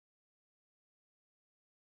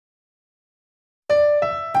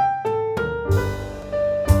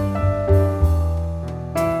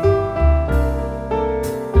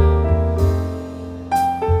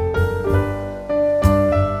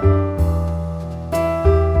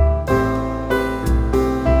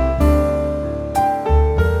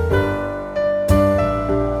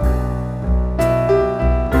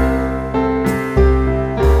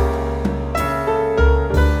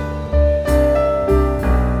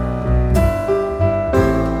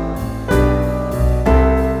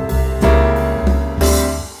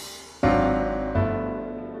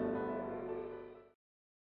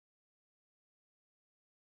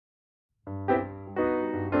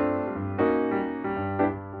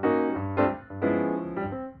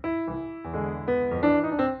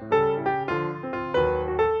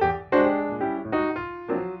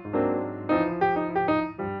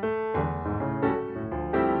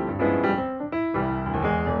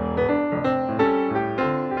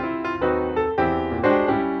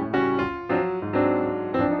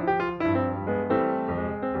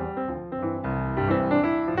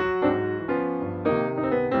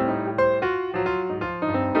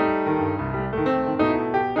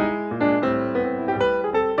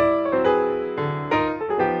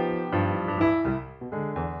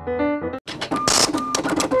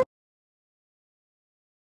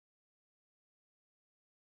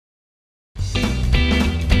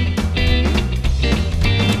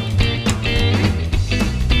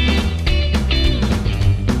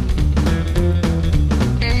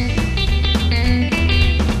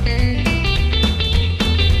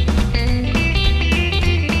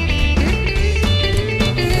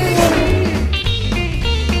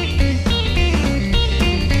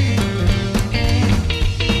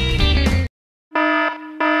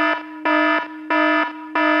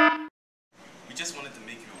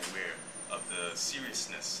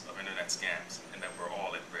victims of internet scams and that we're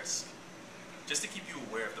all at risk. Just to keep you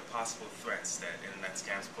aware of the possible threats that internet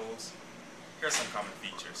scams pose, here are some common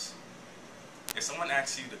features. If someone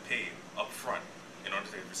asks you to pay up front in order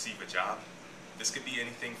to receive a job, this could be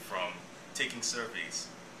anything from taking surveys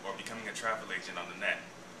or becoming a travel agent on the net.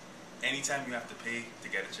 Anytime you have to pay to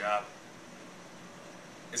get a job,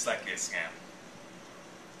 it's likely a scam.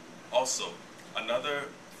 Also, another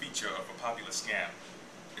feature of a popular scam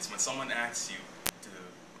is when someone asks you to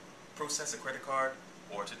process a credit card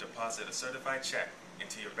or to deposit a certified check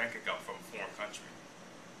into your bank account from a foreign country.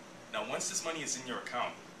 Now, once this money is in your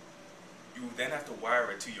account, you then have to wire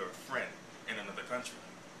it to your friend in another country.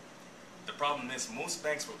 The problem is most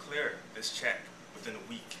banks will clear this check within a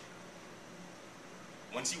week.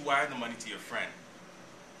 Once you wire the money to your friend,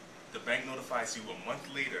 the bank notifies you a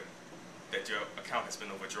month later that your account has been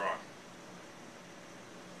overdrawn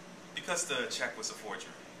because the check was a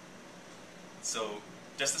forgery. So,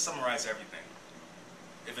 just to summarize everything,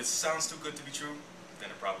 if it sounds too good to be true, then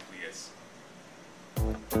it probably is.